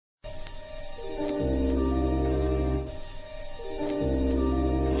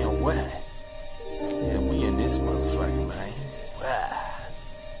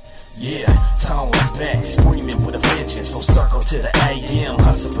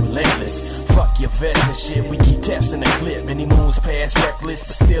relentless. Fuck your vets and shit, we keep taps in the clip. Many moons pass reckless,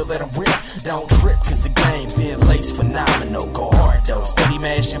 but still let them rip. Don't trip, cause the game been laced phenomenal. Go hard though, steady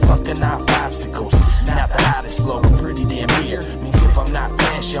mashing, fucking off obstacles. Not the hottest flow, but pretty damn near. Means if I'm not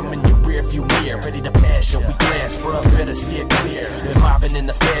past you, I'm in your rear view mirror. Ready to pass you, we glass, bruh, better steer clear. Been mobbing in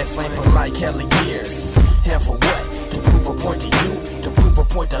the fast lane for like hella years. And for what? To prove a point to you? To prove a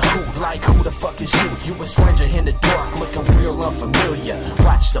point to who? Like who the fuck is you? You a stranger in the dark, looking real unfamiliar.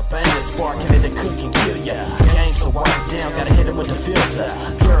 Watch the banger spark and it'll cook and kill ya. Game so watered down, gotta hit him with the filter.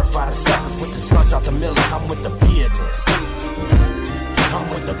 Purify the suckers with the slugs out the miller. I'm with the business. I'm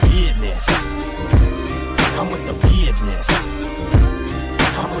with the business. I'm with the business.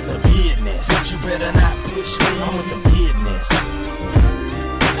 I'm with the business. But you better not push me. I'm with the business.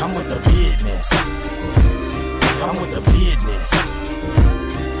 I'm with the business. I'm with the business.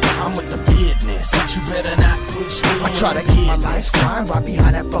 I'm with the business. But you better not push me. I try to keep my life grind right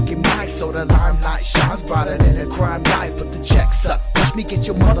behind that fucking mic, so the limelight shines brighter than a crime night. But the check suck. Push me, get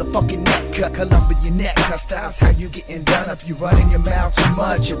your motherfucking neck cut. Columbia neck styles, how you getting done? If you running your mouth too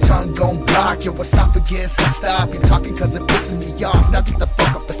much, your tongue gon' block your esophagus and stop. You're talking cause it pissing me off. Now get the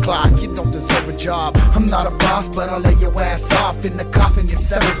fuck off the clock. You don't deserve a job. I'm not a boss, but I'll lay your ass off in the coffin. Your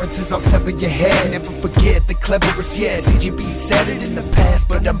severances, I'll sever your head. Never forget the cleverest, yeah. CGB said it in the past,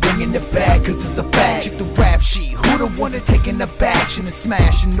 but I'm bringing it back cause it's a fact. Check the rap sheet. Who the one that taking up action and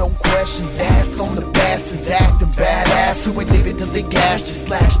smashing? No questions asked on the bastards acting badass. Who ain't leaving till they gas just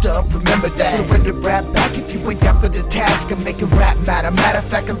slashed up, remember that. Surrender rap back if you ain't down for the task. I'm making rap matter. Matter of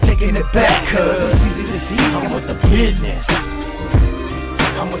fact, I'm taking it back cause it's easy to see. I'm with the business.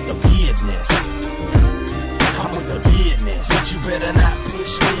 I'm with the business. I'm with the business. But you better not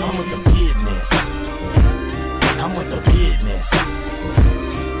push me. I'm with the business. I'm with the business.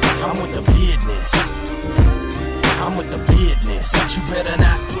 I'm with the business. I'm with the business. But you better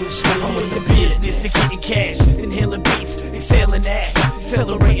not push me. I'm with the business of getting cash, inhaling beats, exhaling ash,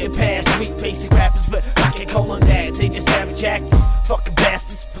 accelerating past sweet basic rappers, but I can't call them that. They just average actors, fucking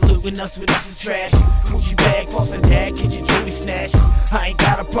bastards, polluting us with this trash. Gucci bag, false and dad, get your jewelry snatched. I ain't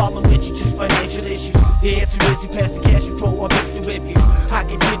got a problem with you, just financial issues. The answer is you pass the cash before I miss to whip you. I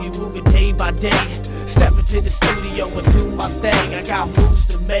continue moving day by day. Step into the studio and do my thing. I got moves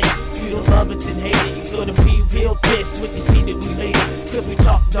to make. If you don't love it, then hate it. You're gonna be real pissed when you see that we made it. Cause we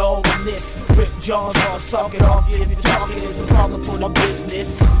talked all in this. Rip jaws off, suck it off. Yeah, if you're talking, it's a problem for the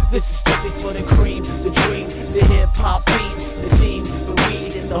business. This is strictly for the cream, the dream, the hip hop fiends, the team, the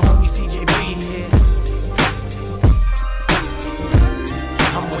weed, and the homie CJB here.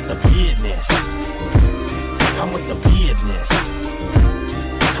 I'm with the business. I'm with the business.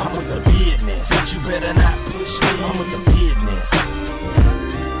 I'm with the business. But you better not push me. I'm with the business.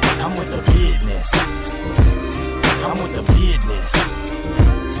 I'm with the business. I'm with the business.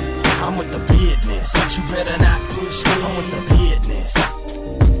 I'm with the business. But you better not